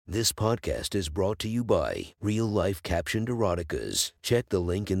This podcast is brought to you by Real Life Captioned Eroticas. Check the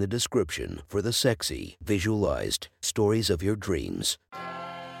link in the description for the sexy, visualized stories of your dreams.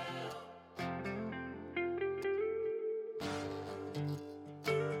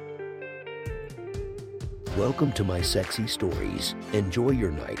 Welcome to my sexy stories. Enjoy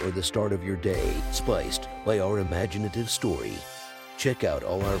your night or the start of your day, spiced by our imaginative story. Check out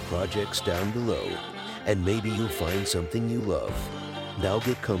all our projects down below, and maybe you'll find something you love. Now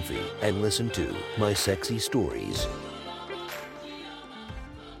get comfy and listen to my sexy stories.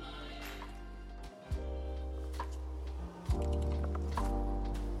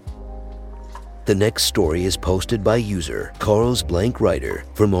 The next story is posted by user Carl's Blank Writer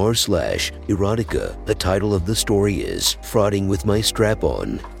from r/erotica. The title of the story is Frauding with My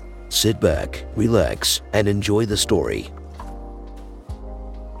Strap-On. Sit back, relax, and enjoy the story.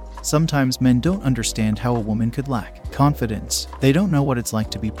 Sometimes men don't understand how a woman could lack confidence. They don't know what it's like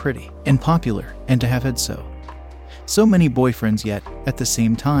to be pretty and popular and to have had so many boyfriends, yet, at the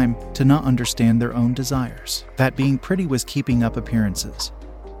same time, to not understand their own desires. That being pretty was keeping up appearances.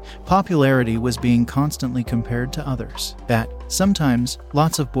 Popularity was being constantly compared to others. That, sometimes,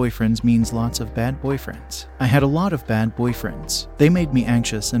 lots of boyfriends means lots of bad boyfriends. I had a lot of bad boyfriends. They made me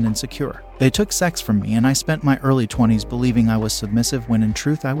anxious and insecure. They took sex from me, and I spent my early 20s believing I was submissive when in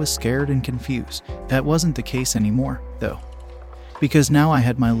truth I was scared and confused. That wasn't the case anymore, though. Because now I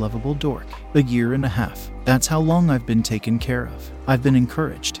had my lovable dork. A year and a half. That's how long I've been taken care of. I've been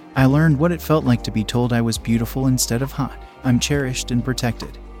encouraged. I learned what it felt like to be told I was beautiful instead of hot. I'm cherished and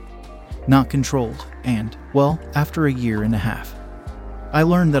protected, not controlled, and, well, after a year and a half, I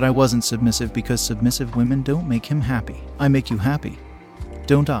learned that I wasn't submissive because submissive women don't make him happy. I make you happy,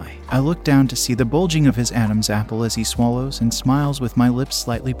 don't I? I look down to see the bulging of his Adam's apple as he swallows and smiles with my lips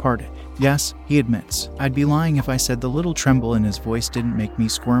slightly parted. Yes, he admits. I'd be lying if I said the little tremble in his voice didn't make me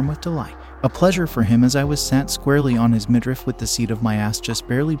squirm with delight. A pleasure for him as I was sat squarely on his midriff with the seat of my ass just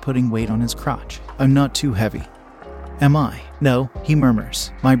barely putting weight on his crotch. I'm not too heavy, am I? No, he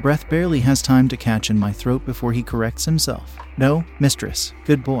murmurs. My breath barely has time to catch in my throat before he corrects himself. No, mistress.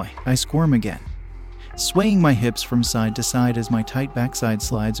 Good boy. I squirm again, swaying my hips from side to side as my tight backside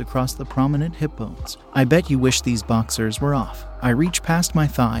slides across the prominent hip bones. I bet you wish these boxers were off. I reach past my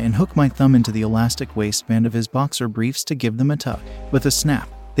thigh and hook my thumb into the elastic waistband of his boxer briefs to give them a tug. With a snap,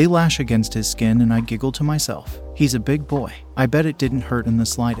 they lash against his skin and I giggle to myself. He's a big boy. I bet it didn't hurt in the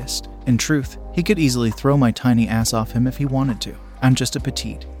slightest. In truth, he could easily throw my tiny ass off him if he wanted to. I'm just a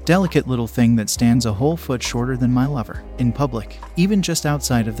petite, delicate little thing that stands a whole foot shorter than my lover. In public, even just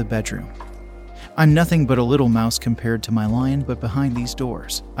outside of the bedroom, I'm nothing but a little mouse compared to my lion, but behind these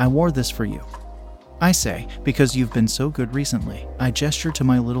doors, I wore this for you. I say, because you've been so good recently. I gesture to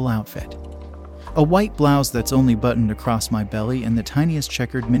my little outfit. A white blouse that's only buttoned across my belly and the tiniest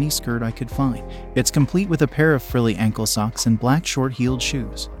checkered mini skirt I could find. It's complete with a pair of frilly ankle socks and black short-heeled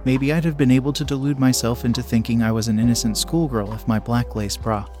shoes. Maybe I'd have been able to delude myself into thinking I was an innocent schoolgirl if my black lace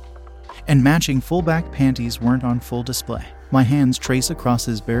bra and matching full-back panties weren't on full display. My hands trace across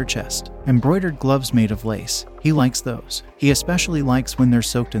his bare chest. Embroidered gloves made of lace. He likes those. He especially likes when they're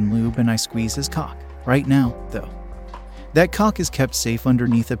soaked in lube and I squeeze his cock. Right now, though, that cock is kept safe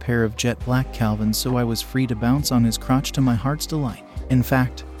underneath a pair of jet black Calvins, so I was free to bounce on his crotch to my heart's delight. In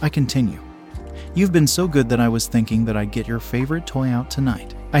fact, I continue. You've been so good that I was thinking that I'd get your favorite toy out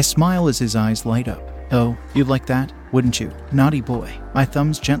tonight. I smile as his eyes light up. Oh, you'd like that, wouldn't you? Naughty boy. My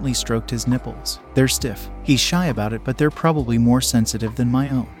thumbs gently stroked his nipples. They're stiff. He's shy about it, but they're probably more sensitive than my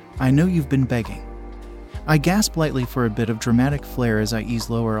own. I know you've been begging. I gasp lightly for a bit of dramatic flair as I ease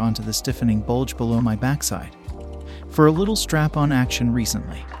lower onto the stiffening bulge below my backside. For a little strap-on action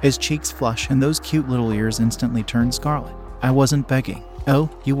recently. His cheeks flush and those cute little ears instantly turn scarlet. I wasn't begging. Oh,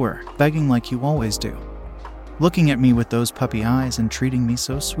 you were. Begging like you always do. Looking at me with those puppy eyes and treating me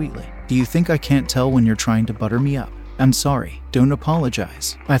so sweetly. Do you think I can't tell when you're trying to butter me up? I'm sorry. Don't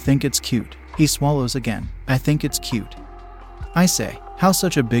apologize. I think it's cute. He swallows again. I think it's cute. I say, how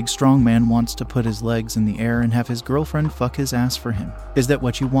such a big strong man wants to put his legs in the air and have his girlfriend fuck his ass for him. Is that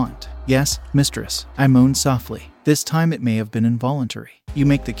what you want? Yes, mistress. I moan softly. This time it may have been involuntary. You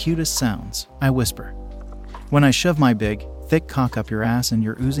make the cutest sounds, I whisper. When I shove my big, thick cock up your ass and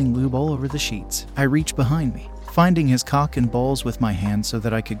you're oozing lube all over the sheets, I reach behind me, finding his cock and balls with my hand so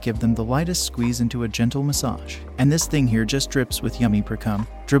that I could give them the lightest squeeze into a gentle massage. And this thing here just drips with yummy precum,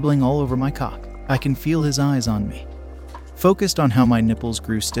 dribbling all over my cock. I can feel his eyes on me, focused on how my nipples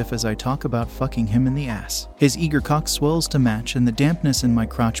grew stiff as I talk about fucking him in the ass. His eager cock swells to match, and the dampness in my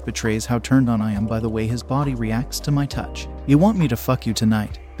crotch betrays how turned on I am by the way his body reacts to my touch. You want me to fuck you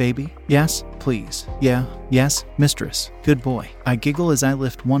tonight? baby? Yes, please. Yeah, yes, mistress. Good boy. I giggle as I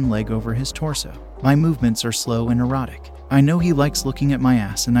lift one leg over his torso. My movements are slow and erotic. I know he likes looking at my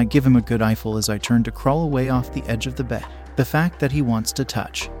ass, and I give him a good eyeful as I turn to crawl away off the edge of the bed. The fact that he wants to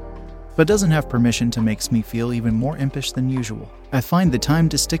touch, but doesn't have permission to, makes me feel even more impish than usual. I find the time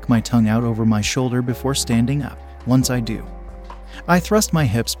to stick my tongue out over my shoulder before standing up. Once I do, I thrust my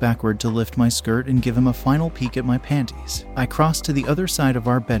hips backward to lift my skirt and give him a final peek at my panties. I cross to the other side of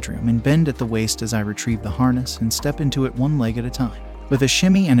our bedroom and bend at the waist as I retrieve the harness and step into it one leg at a time. With a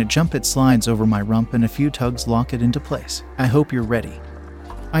shimmy and a jump, it slides over my rump and a few tugs lock it into place. I hope you're ready,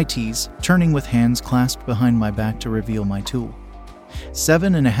 I tease, turning with hands clasped behind my back to reveal my tool.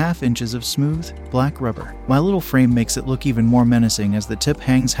 7.5 inches of smooth, black rubber. My little frame makes it look even more menacing as the tip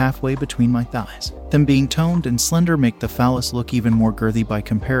hangs halfway between my thighs. Them being toned and slender make the phallus look even more girthy by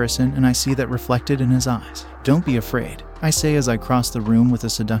comparison, and I see that reflected in his eyes. Don't be afraid, I say as I cross the room with a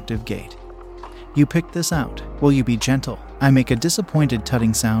seductive gait. You picked this out. Will you be gentle? I make a disappointed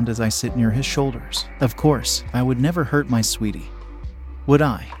tutting sound as I sit near his shoulders. Of course, I would never hurt my sweetie. Would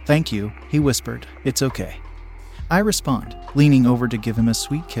I? Thank you, he whispered. It's okay, I respond, leaning over to give him a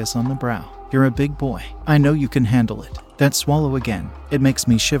sweet kiss on the brow. You're a big boy. I know you can handle it. That swallow again. It makes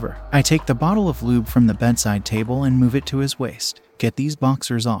me shiver. I take the bottle of lube from the bedside table and move it to his waist. Get these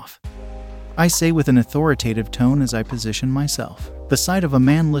boxers off, I say with an authoritative tone as I position myself. The sight of a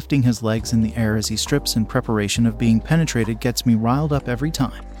man lifting his legs in the air as he strips in preparation of being penetrated gets me riled up every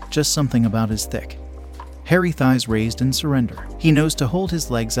time. Just something about his thick, hairy thighs raised in surrender. He knows to hold his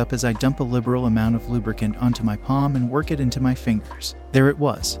legs up as I dump a liberal amount of lubricant onto my palm and work it into my fingers. There it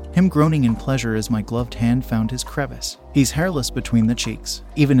was, him groaning in pleasure as my gloved hand found his crevice. He's hairless between the cheeks.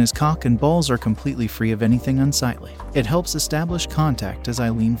 Even his cock and balls are completely free of anything unsightly. It helps establish contact as I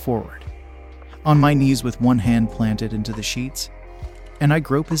lean forward, on my knees with one hand planted into the sheets, and I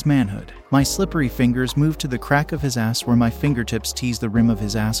grope his manhood. My slippery fingers move to the crack of his ass where my fingertips tease the rim of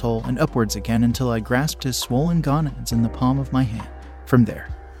his asshole and upwards again until I grasped his swollen gonads in the palm of my hand. From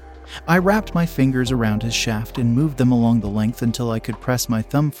there, I wrapped my fingers around his shaft and moved them along the length until I could press my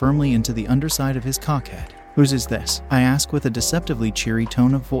thumb firmly into the underside of his cockhead. Whose is this? I ask with a deceptively cheery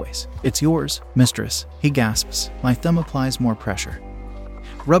tone of voice. It's yours, mistress, he gasps. My thumb applies more pressure,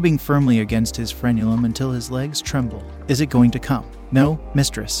 rubbing firmly against his frenulum until his legs tremble. Is it going to come? No,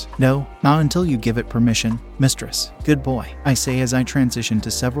 mistress. No, not until you give it permission, mistress. Good boy, I say as I transition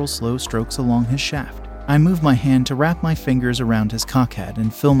to several slow strokes along his shaft. I move my hand to wrap my fingers around his cockhead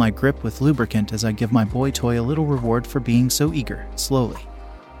and fill my grip with lubricant as I give my boy toy a little reward for being so eager. Slowly,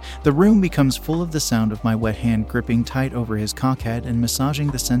 the room becomes full of the sound of my wet hand gripping tight over his cockhead and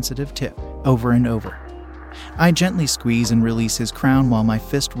massaging the sensitive tip over and over. I gently squeeze and release his crown while my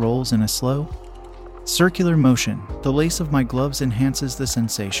fist rolls in a slow, circular motion. The lace of my gloves enhances the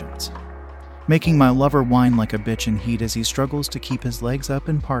sensations, making my lover whine like a bitch in heat as he struggles to keep his legs up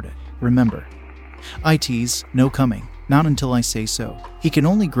and parted. Remember, I tease, no coming, not until I say so. He can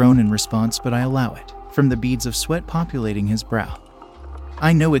only groan in response, but I allow it. From the beads of sweat populating his brow,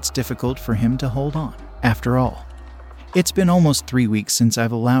 I know it's difficult for him to hold on. After all, it's been almost 3 weeks since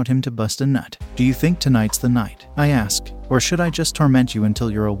I've allowed him to bust a nut. Do you think tonight's the night? I ask. Or should I just torment you until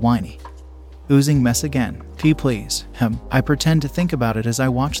you're a whiny, oozing mess again? Please. I pretend to think about it as I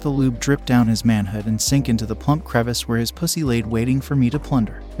watch the lube drip down his manhood and sink into the plump crevice where his pussy laid waiting for me to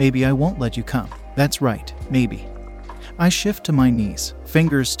plunder. Maybe I won't let you come. That's right, maybe. I shift to my knees,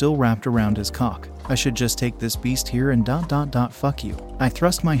 fingers still wrapped around his cock. I should just take this beast here and ... fuck you. I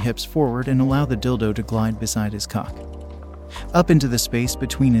thrust my hips forward and allow the dildo to glide beside his cock, up into the space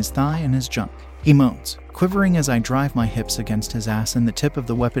between his thigh and his junk. He moans, quivering as I drive my hips against his ass and the tip of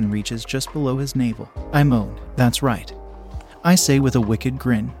the weapon reaches just below his navel. I moan. That's right, I say with a wicked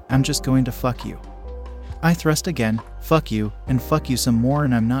grin. I'm just going to fuck you. I thrust again. Fuck you, and fuck you some more,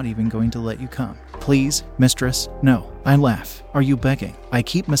 and I'm not even going to let you come. Please, mistress, no. I laugh. Are you begging? I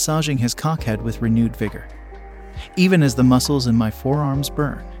keep massaging his cockhead with renewed vigor, even as the muscles in my forearms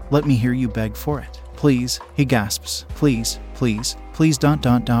burn. Let me hear you beg for it. Please, he gasps. Please, please, please ...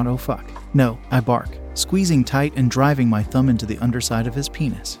 oh fuck. No, I bark, squeezing tight and driving my thumb into the underside of his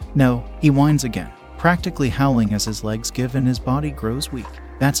penis. No, he whines again, practically howling as his legs give and his body grows weak.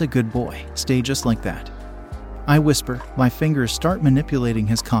 That's a good boy. Stay just like that, I whisper. My fingers start manipulating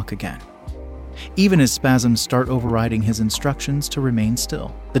his cock again, even as spasms start overriding his instructions to remain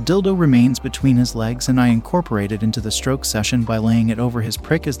still. The dildo remains between his legs and I incorporate it into the stroke session by laying it over his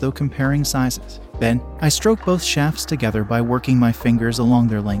prick as though comparing sizes. Then, I stroke both shafts together by working my fingers along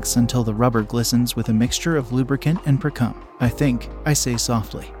their lengths until the rubber glistens with a mixture of lubricant and precum. I think, I say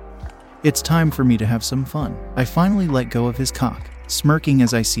softly, it's time for me to have some fun. I finally let go of his cock, smirking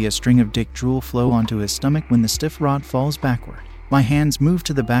as I see a string of dick drool flow onto his stomach when the stiff rod falls backward. My hands move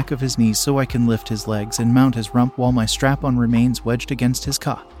to the back of his knees so I can lift his legs and mount his rump while my strap-on remains wedged against his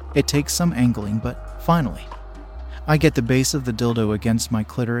cock. It takes some angling, but finally, I get the base of the dildo against my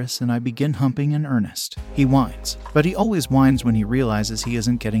clitoris and I begin humping in earnest. He whines, but he always whines when he realizes he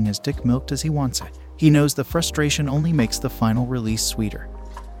isn't getting his dick milked as he wants it. He knows the frustration only makes the final release sweeter.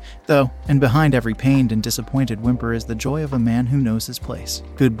 Though, and behind every pained and disappointed whimper is the joy of a man who knows his place.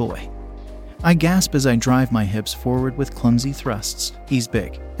 Good boy. I gasp as I drive my hips forward with clumsy thrusts. He's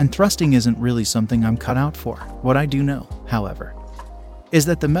big, and thrusting isn't really something I'm cut out for. What I do know, however, is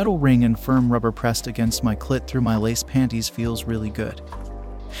that the metal ring and firm rubber pressed against my clit through my lace panties feels really good.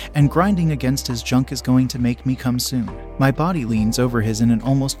 And grinding against his junk is going to make me come soon. My body leans over his in an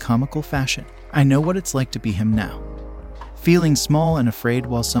almost comical fashion. I know what it's like to be him now. Feeling small and afraid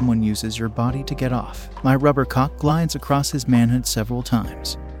while someone uses your body to get off. My rubber cock glides across his manhood several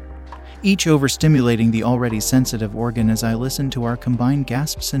times, each overstimulating the already sensitive organ as I listen to our combined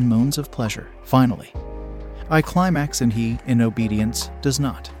gasps and moans of pleasure. Finally, I climax and he, in obedience, does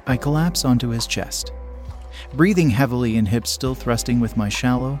not. I collapse onto his chest, breathing heavily and hips still thrusting with my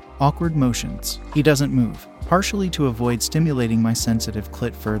shallow, awkward motions. He doesn't move, partially to avoid stimulating my sensitive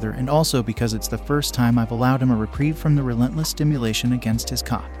clit further and also because it's the first time I've allowed him a reprieve from the relentless stimulation against his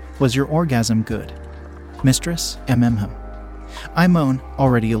cock. Was your orgasm good, mistress? Him. I moan,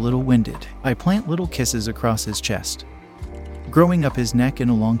 already a little winded. I plant little kisses across his chest, growing up his neck and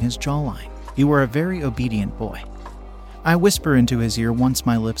along his jawline. You are a very obedient boy. I whisper into his ear once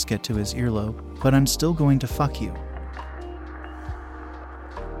my lips get to his earlobe, but I'm still going to fuck you.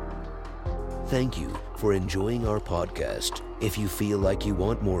 Thank you for enjoying our podcast. If you feel like you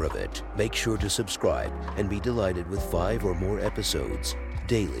want more of it, make sure to subscribe and be delighted with 5 or more episodes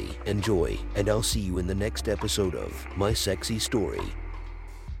daily. Enjoy, and I'll see you in the next episode of My Sexy Story.